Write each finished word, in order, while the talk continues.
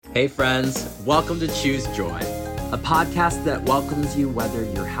Hey friends, welcome to Choose Joy, a podcast that welcomes you whether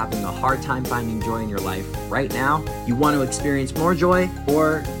you're having a hard time finding joy in your life right now, you want to experience more joy,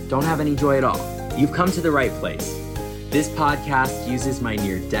 or don't have any joy at all. You've come to the right place. This podcast uses my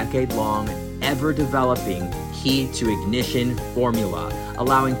near decade-long, ever-developing key to ignition formula,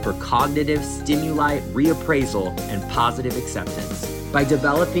 allowing for cognitive stimuli, reappraisal, and positive acceptance. By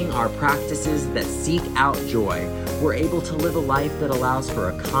developing our practices that seek out joy, we're able to live a life that allows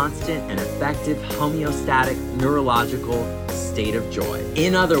for a constant and effective homeostatic neurological state of joy.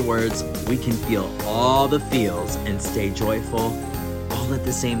 In other words, we can feel all the feels and stay joyful all at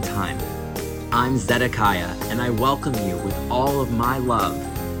the same time. I'm Zedekiah, and I welcome you with all of my love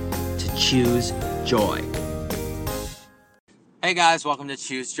to Choose Joy. Hey guys, welcome to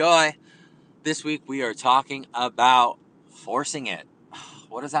Choose Joy. This week we are talking about forcing it.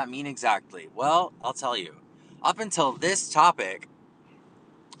 What does that mean exactly? Well, I'll tell you. Up until this topic,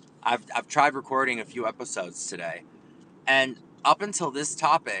 I've tried recording a few episodes today, and up until this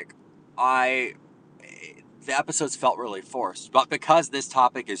topic, the episodes felt really forced. But because this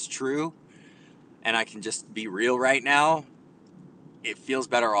topic is true, and I can just be real right now, it feels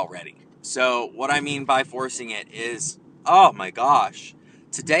better already. So what I mean by forcing it is, oh my gosh,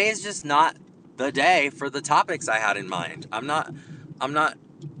 today is just not the day for the topics I had in mind. I'm not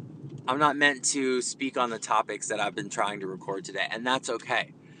meant to speak on the topics that I've been trying to record today, and that's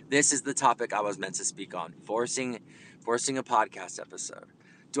okay. This is the topic I was meant to speak on, forcing a podcast episode.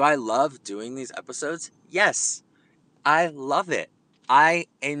 Do I love doing these episodes? Yes, I love it. I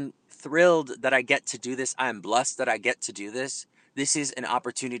am thrilled that I get to do this. I am blessed that I get to do this. This is an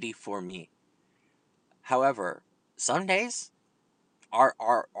opportunity for me. However, some days our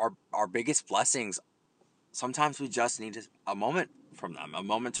biggest blessings, sometimes we just need a moment from them, a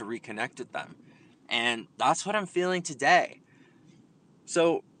moment to reconnect with them. And that's what I'm feeling today.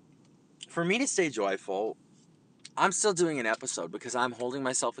 So for me to stay joyful, I'm still doing an episode because I'm holding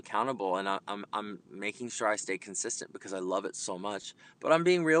myself accountable, and I'm making sure I stay consistent because I love it so much. But I'm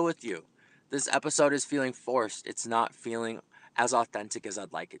being real with you. This episode is feeling forced. It's not feeling as authentic as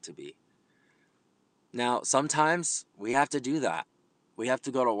I'd like it to be. Now, sometimes we have to do that. We have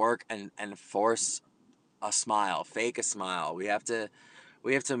to go to work and force a smile, fake a smile. We have to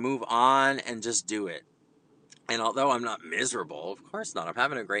move on and just do it. And although I'm not miserable, of course not. I'm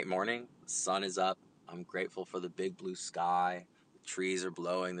having a great morning. The sun is up. I'm grateful for the big blue sky. The trees are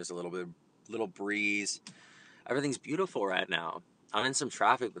blowing. There's a little breeze. Everything's beautiful right now. I'm in some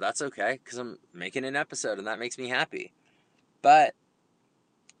traffic, but that's okay because I'm making an episode and that makes me happy. But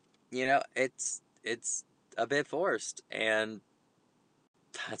it's a bit forced, and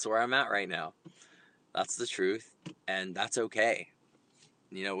that's where I'm at right now. That's the truth, and that's okay.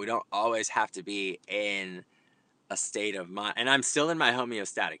 We don't always have to be in a state of mind, and I'm still in my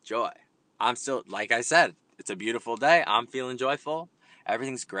homeostatic joy. I'm still, like I said, it's a beautiful day. I'm feeling joyful.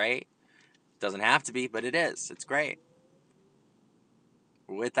 Everything's great. Doesn't have to be, but it is. It's great.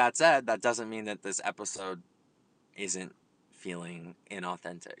 With that said, that doesn't mean that this episode isn't feeling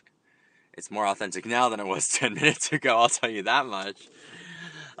inauthentic. It's more authentic now than it was 10 minutes ago, I'll tell you that much.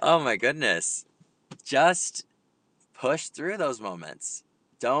 Oh my goodness. Just push through those moments.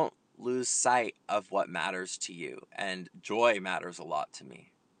 Don't lose sight of what matters to you. And joy matters a lot to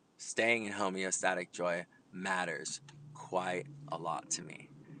me. Staying in homeostatic joy matters quite a lot to me.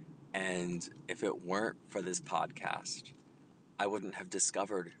 And if it weren't for this podcast, I wouldn't have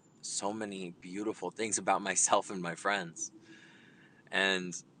discovered so many beautiful things about myself and my friends.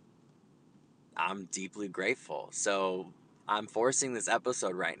 And I'm deeply grateful. So I'm forcing this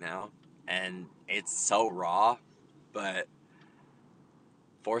episode right now, and it's so raw, but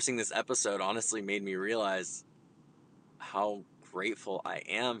forcing this episode honestly made me realize how grateful I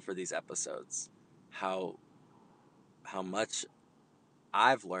am for these episodes, how much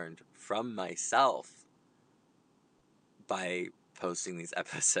I've learned from myself by posting these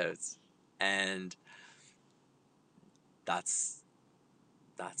episodes. And that's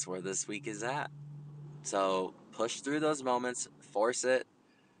where this week is at. So push through those moments, force it,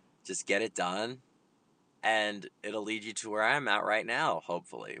 just get it done, and it'll lead you to where I'm at right now,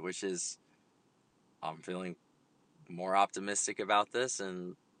 hopefully, which is I'm feeling more optimistic about this,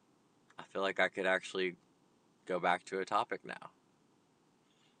 and I feel like I could actually go back to a topic now.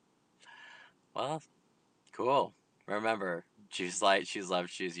 Well, cool. Remember, choose light, choose love,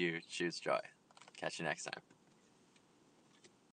 choose you, choose joy. Catch you next time.